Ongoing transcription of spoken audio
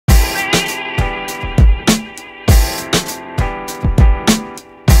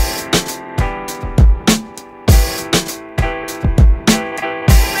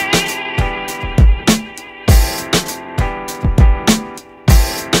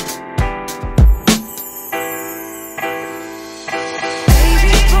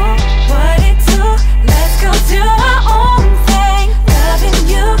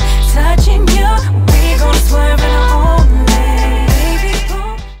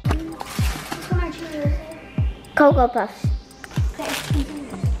Cocoa Puffs.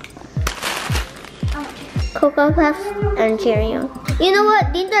 Cocoa Puffs and Cheerios. You know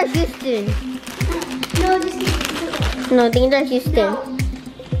what? These are Houston. No, just No, these are Houston. No.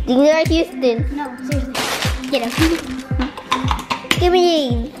 These are Houston. No, seriously. Get them. Give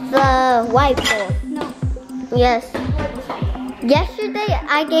me the white bowl. No. Yes. Yesterday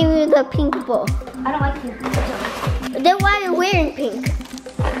I gave you the pink bowl. I don't like pink. Then why are you wearing pink?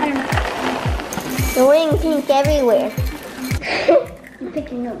 I don't know. You're wearing pink everywhere. You're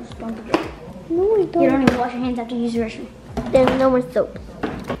picking those. Don't do that. No, I don't. You don't even wash your hands after you use the restroom. There's no more soap.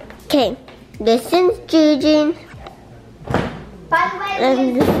 Okay, this is Juju's. By the way,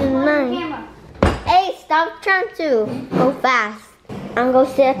 And this is mine. camera. Hey, stop trying to go fast. I'm gonna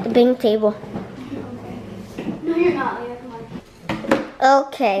sit at the pink table. No, you're not. Leah, come on.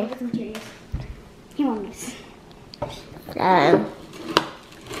 Okay. Get some Cheerios. Here, on this.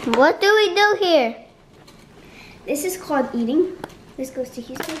 What do we do here? This is called eating. This goes to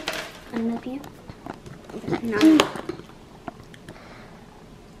Houston. I don't know if you. No.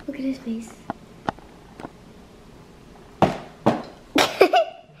 Look at his face.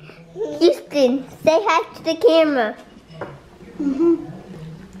 Houston, say hi to the camera.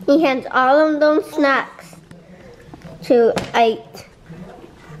 He hands all of those snacks to 8.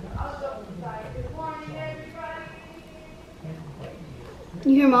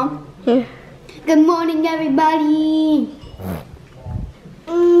 You hear Mom? Yeah. Good morning, everybody.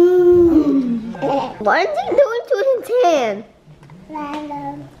 What is he doing to his hand?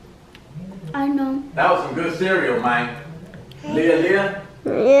 I know. That was some good cereal, man. Leah,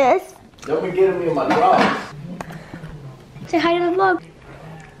 Yes. don't be getting me in my drawers. Say hi to the vlog.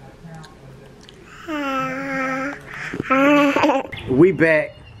 We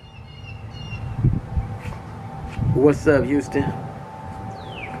back. What's up, Houston?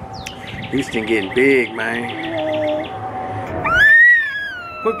 Houston getting big, man.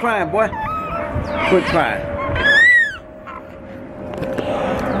 Quit crying, boy. Quit crying.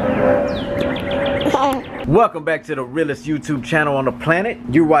 Welcome back to the realest YouTube channel on the planet.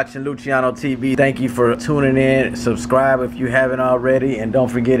 You're watching Lucianotv TV. Thank you for tuning in. Subscribe if you haven't already, and don't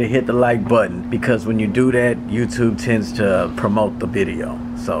forget to hit the like button, because when you do that, YouTube tends to promote the video.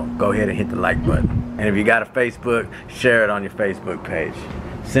 So go ahead and hit the like button. And if you got a Facebook, share it on your Facebook page.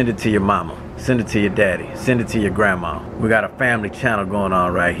 Send it to your mama. Send it to your daddy. Send it to your grandma. We got a family channel going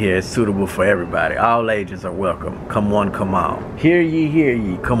on right here. It's suitable for everybody. All ages are welcome. Come one, come all. Hear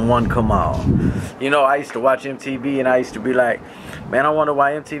ye, come one, come all. You know, I used to watch MTV and I used to be like, man, I wonder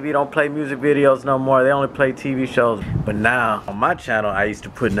why MTV don't play music videos no more. They only play TV shows. But now, on my channel, I used to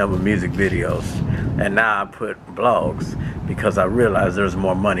put number music videos. And now I put vlogs, because I realized there's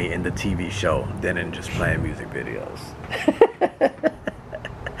more money in the TV show than in just playing music videos.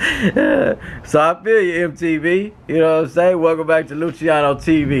 So I feel you, MTV. You know what I'm saying? Welcome back to Lucianotv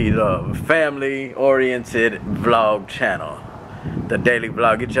TV, the family-oriented vlog channel. The daily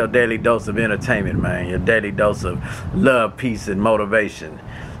vlog. Get your daily dose of entertainment, man. Your daily dose of love, peace, and motivation.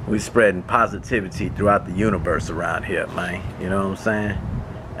 We spreading positivity throughout the universe around here, man. You know what I'm saying?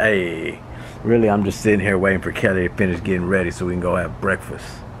 Hey, really, I'm just sitting here waiting for Kelly to finish getting ready so we can go have breakfast.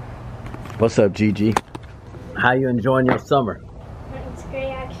 What's up, Gigi? How you enjoying your summer? It's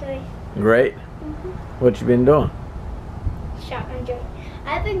great, actually. Great. What you been doing? Shopping, Joey.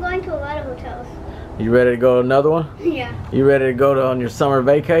 I've been going to a lot of hotels. You ready to go to another one? Yeah. You ready to go on your summer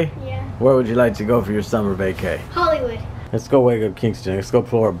vacay? Yeah. Where would you like to go for your summer vacay? Hollywood. Let's go wake up Kingston. Let's go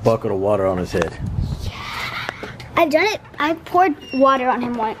pour a bucket of water on his head. I've done it. I poured water on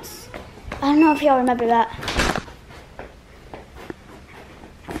him once. I don't know if y'all remember that.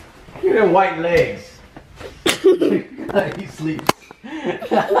 Look at them white legs. He sleeps.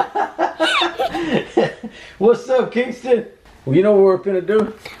 What's up, Kingston? Well, you know what we're finna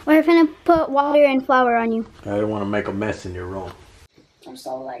do? We're gonna put water and flour on you. I don't want to make a mess in your room. I'm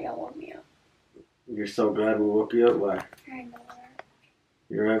so glad y'all woke me up. You're so glad we woke you up? Why? I know that.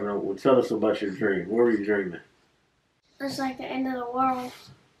 You're having a... Well, tell us about your dream. What were you dreaming? It's like the end of the world.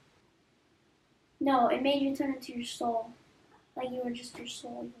 No, it made you turn into your soul. Like you were just your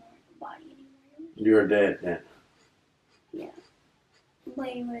soul. You weren't the body anymore. You're dead then. Yeah.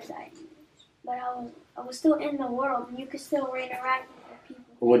 But you would have died. But I was still in the world, and you could still interact with people.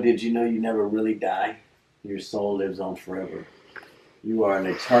 Well, did you know you never really die? Your soul lives on forever. You are an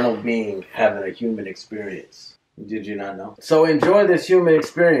eternal being having a human experience. Did you not know? So enjoy this human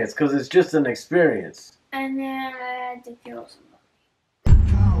experience, because it's just an experience. And then I had to kill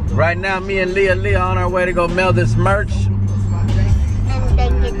somebody. Right now, me and Leah on our way to go mail this merch. And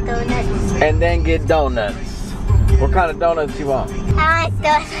then get donuts. And then get donuts. What kind of donuts you want? I want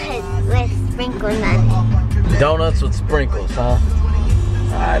donuts with sprinkles on it. Donuts with sprinkles, huh?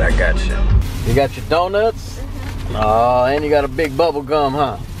 Alright, I got you. You got your donuts? Oh, and you got a big bubble gum,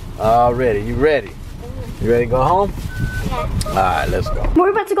 huh? Already, you ready? You ready to go home? Yeah. Alright, let's go. Where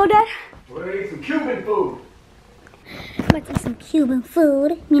we about to go, Dad? We're gonna eat some Cuban food. About to eat some Cuban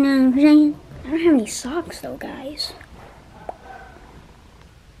food. You know what I'm saying? I don't have any socks though, guys.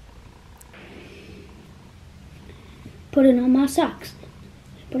 Put it on my socks.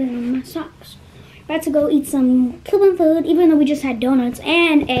 Put it on my socks. About to go eat some Cuban food, even though we just had donuts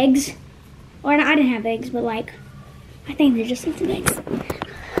and eggs. Or I didn't have eggs, but like, I think they just eating eggs.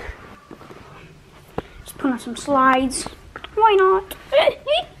 Just put on some slides. Why not?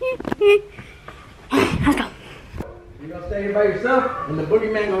 Let's go. You gonna stay here by yourself, and the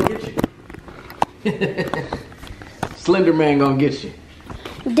boogeyman gonna get you. Slender Man gonna get you.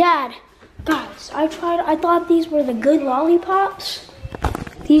 Dad, guys, I thought these were the good lollipops.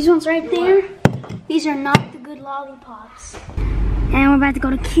 These ones right there, these are not the good lollipops. And we're about to go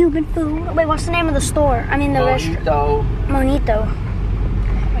to Cuban food. Wait, what's the name of the store? I mean the restaurant. Monito.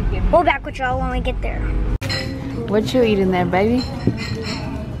 We'll back with y'all when we get there. What you eating there, baby?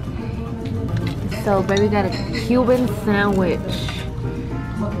 So, baby got a Cuban sandwich.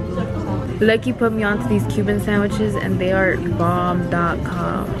 Lucky put me onto these Cuban sandwiches and they are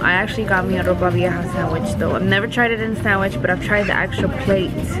bomb.com. I actually got me a ropa vieja sandwich though. I've never tried it in a sandwich, but I've tried the actual plate,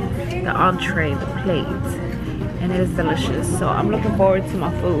 the entree, the plate, and it is delicious. So I'm looking forward to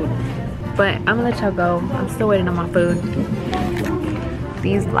my food. But I'm gonna let y'all go. I'm still waiting on my food.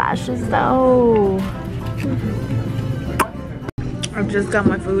 These lashes though. I just got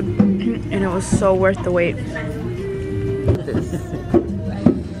my food and it was so worth the wait.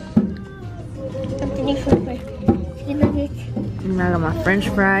 And I got my French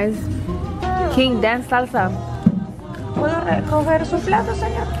fries. King, dance salsa. ¿Puedo recoger su plato,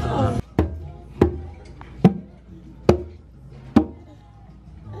 señor?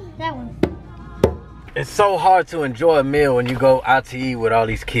 That one. It's so hard to enjoy a meal when you go out to eat with all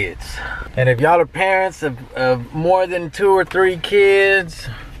these kids. And if y'all are parents of more than 2 or 3 kids,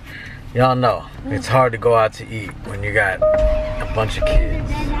 y'all know it's hard to go out to eat when you got a bunch of kids.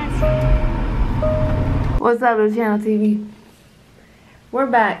 What's up, Lucianotv TV? We're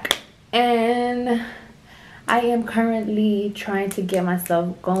back and I am currently trying to get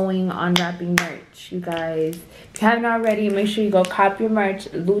myself going on wrapping merch. You guys, if you haven't already, make sure you go cop your merch,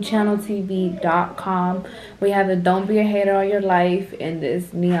 Lucianotv.com. We have the Don't Be a Hater All Your Life in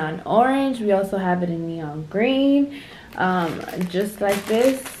this neon orange. We also have it in neon green, just like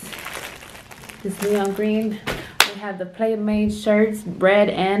this neon green. We have the Playmate shirts, red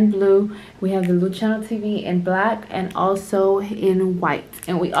and blue. We have the Lucianotv TV in black and also in white.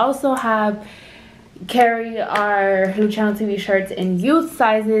 And we also carry our Lucianotv TV shirts in youth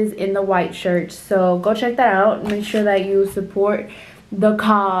sizes in the white shirts. So go check that out. Make sure that you support the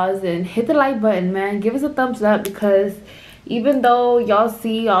cause and hit the like button, man. Give us a thumbs up, because even though y'all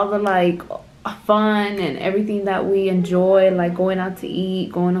see all the like fun and everything that we enjoy, like going out to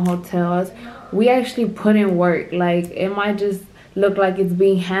eat, going to hotels, we actually put in work. Like, it might just look like it's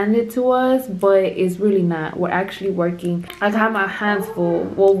being handed to us, but it's really not. We're actually working. I have my hands full.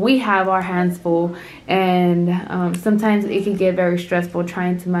 Well, we have our hands full, and sometimes it can get very stressful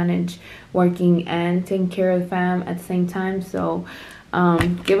trying to manage working and taking care of the fam at the same time. So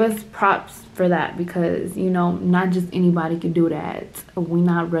give us props for that, because you know, not just anybody can do that. We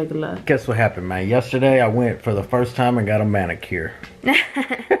not regular. Guess what happened, man? Yesterday I went for the first time and got a manicure.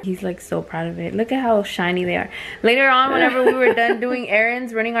 He's like so proud of it. Look at how shiny they are. Later on, whenever we were done doing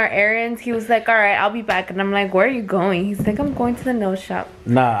errands, running our errands, he was like, all right, I'll be back. And I'm like, where are you going? He's like, I'm going to the nail shop.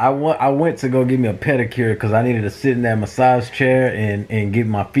 Nah, I went to go get me a pedicure because I needed to sit in that massage chair and get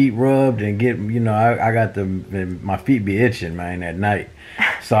my feet rubbed and get, you know, I got my feet be itching, man, at night.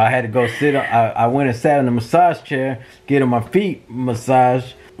 So I had to go sit. I went and sat in the massage chair, getting my feet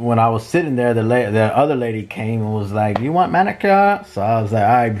massaged. When I was sitting there, the other lady came and was like, "You want manicure?" So I was like,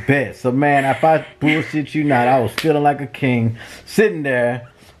 "I bet." So man, if I bullshit you not, I was feeling like a king, sitting there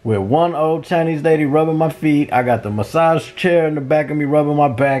with one old Chinese lady rubbing my feet. I got the massage chair in the back of me rubbing my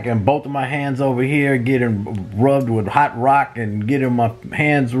back, and both of my hands over here getting rubbed with hot rock and getting my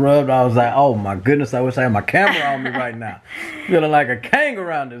hands rubbed. I was like, oh my goodness, I wish I had my camera on me right now. Feeling like a king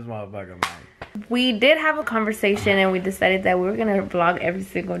around this motherfucker, man. We did have a conversation and we decided that we were gonna vlog every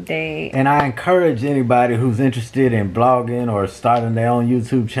single day. And I encourage anybody who's interested in blogging or starting their own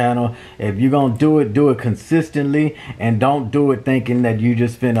YouTube channel, if you're gonna do it consistently, and don't do it thinking that you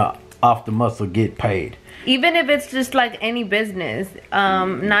just finna off the muscle get paid. Even if it's just like any business,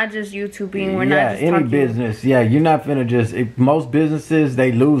 not just YouTubing. We're yeah, not just any talking. business. Yeah, you're not finna just. Most businesses,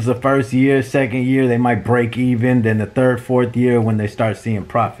 they lose the first year, second year, they might break even. Then the third, fourth year, when they start seeing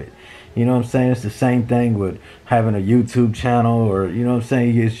profit. You know what I'm saying? It's the same thing with having a YouTube channel, or you know what I'm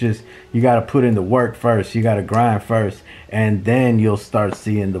saying? It's just, you got to put in the work first. You got to grind first, and then you'll start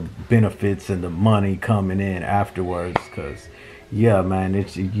seeing the benefits and the money coming in afterwards. Because yeah, man,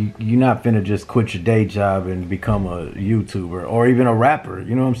 it's you're not finna just quit your day job and become a YouTuber or even a rapper.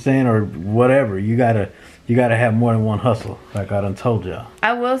 You know what I'm saying? Or whatever. You gotta have more than one hustle, like I done told y'all.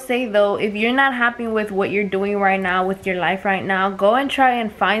 I will say though, if you're not happy with what you're doing right now, with your life right now, go and try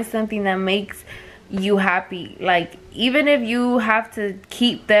and find something that makes you happy. Like, even if you have to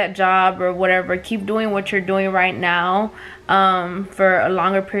keep that job or whatever, keep doing what you're doing right now for a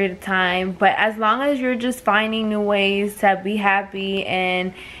longer period of time. But as long as you're just finding new ways to be happy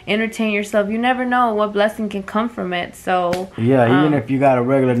and entertain yourself, you never know what blessing can come from it. So yeah, even if you got a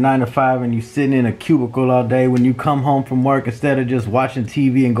regular 9 to 5 and you sitting in a cubicle all day, when you come home from work, instead of just watching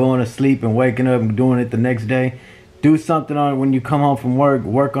TV and going to sleep and waking up and doing it the next day, do something on it when you come home from work.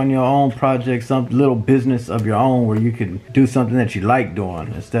 Work on your own project, some little business of your own where you can do something that you like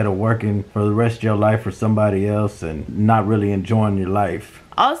doing instead of working for the rest of your life for somebody else and not really enjoying your life.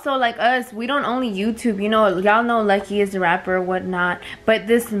 Also, like us, we don't only YouTube, you know, y'all know Lucky is a rapper or whatnot, but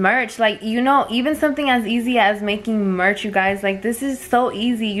this merch, like, you know, even something as easy as making merch, you guys, like, this is so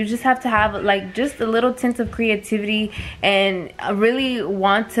easy. You just have to have like just a little tint of creativity and really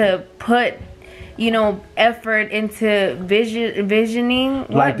want to put, you know, effort into visioning,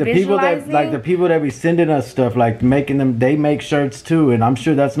 like the people that be sending us stuff, like making them, they make shirts too, and I'm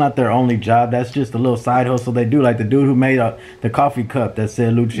sure that's not their only job. That's just a little side hustle they do. Like the dude who made the coffee cup that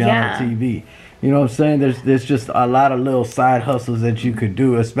said Lucianotv TV. You know what I'm saying? There's just a lot of little side hustles that you could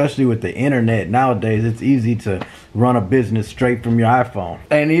do, especially with the internet nowadays. It's easy to run a business straight from your iPhone.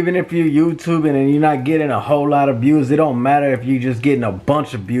 And even if you're YouTubing and you're not getting a whole lot of views, it don't matter if you're just getting a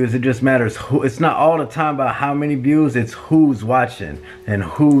bunch of views. It just matters who. It's not all the time about how many views. It's who's watching and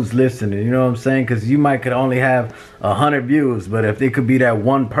who's listening. You know what I'm saying? Because you could only have 100 views, but if it could be that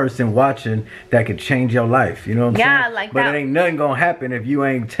one person watching, that could change your life. You know what I'm saying? Yeah, like but that. it ain't nothing gonna happen if you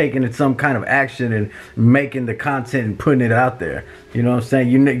ain't taking it some kind of action and making the content and putting it out there. You know what I'm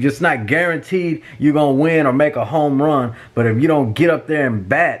saying? You're just not guaranteed you're gonna win or make a home run, but if you don't get up there and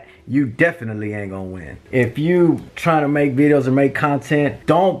bat, you definitely ain't gonna win. If you trying to make videos or make content,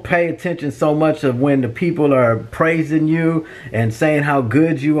 don't pay attention so much of when the people are praising you and saying how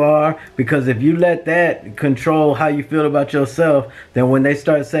good you are, because if you let that control how you feel about yourself, then when they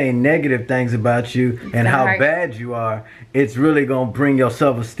start saying negative things about you and how bad you are, it's really gonna bring your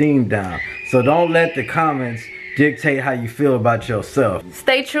self-esteem down. So don't let the comments dictate how you feel about yourself.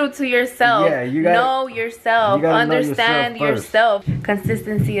 Stay true to yourself. Yeah, you gotta know yourself. Understand know yourself.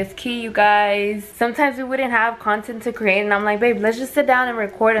 Consistency is key, you guys. Sometimes we wouldn't have content to create, and I'm like, babe, let's just sit down and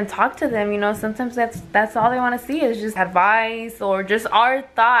record and talk to them. You know, sometimes that's all they want to see is just advice or just our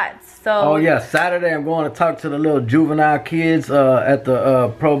thoughts. So oh yeah, Saturday I'm going to talk to the little juvenile kids at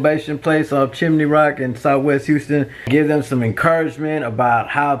the probation place off Chimney Rock in Southwest Houston. Give them some encouragement about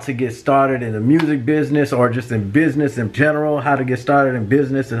how to get started in the music business, or just in business in general, how to get started in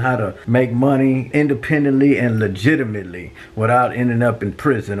business and how to make money independently and legitimately without ending up in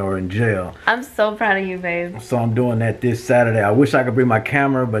prison or in jail. I'm so proud of you, babe. So I'm doing that this Saturday. I wish I could bring my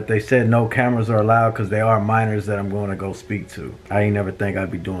camera, but they said no cameras are allowed because they are minors that I'm going to go speak to. I ain't never think I'd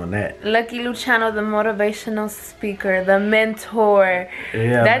be doing that. Lucky Luciano, the motivational speaker, the mentor.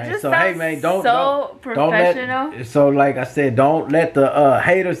 Yeah, that man. just So sounds hey, man, so professional. So like I said, don't let the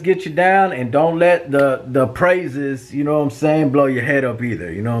haters get you down, and don't let the praises, you know what I'm saying, blow your head up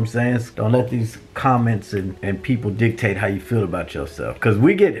either. You know what I'm saying? Don't let these comments and people dictate how you feel about yourself, because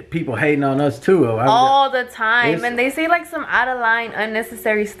we get people hating on us too all the time, and they say like some out of line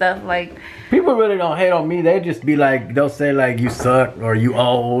unnecessary stuff. Like, people really don't hate on me. They just be like, they'll say like you suck or you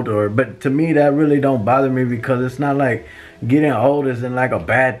old, or but to me that really don't bother me, because it's not like getting old isn't like a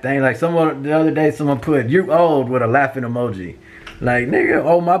bad thing. Like someone the other day, someone put you old with a laughing emoji. Like, nigga,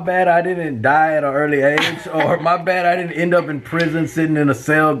 oh, my bad I didn't die at an early age, or my bad I didn't end up in prison sitting in a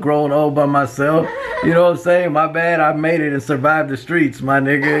cell growing old by myself. You know what I'm saying? My bad I made it and survived the streets, my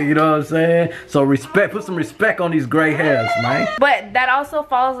nigga. You know what I'm saying? So respect, put some respect on these gray hairs, man. But that also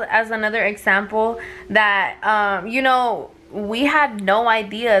falls as another example that, you know, we had no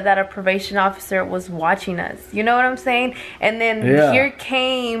idea that a probation officer was watching us. You know what I'm saying? And then here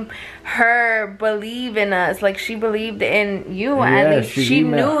came her believe in us. Like, she believed in you. At least she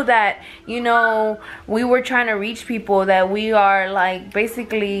knew that, you know, we were trying to reach people, that we are, like,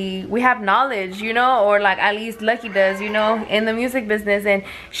 basically, we have knowledge, you know, or like at least Lucky does, you know, in the music business. And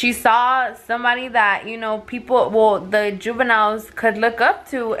she saw somebody that, you know, people, well, the juveniles could look up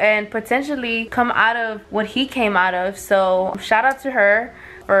to and potentially come out of what he came out of. So shout out to her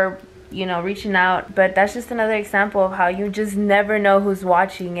for, you know, reaching out. But that's just another example of how you just never know who's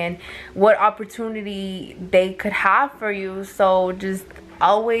watching and what opportunity they could have for you. So just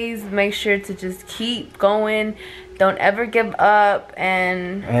always make sure to just keep going. Don't ever give up,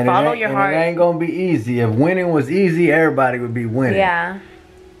 and follow your heart. It ain't gonna be easy. If winning was easy, everybody would be winning. Yeah.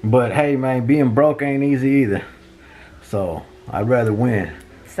 But hey, man, being broke ain't easy either. So I'd rather win.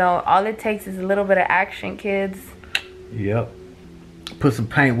 So all it takes is a little bit of action, kids. Yep. Put some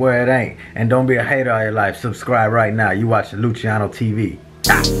paint where it ain't. And don't be a hater all your life. Subscribe right now. You watching Lucianotv.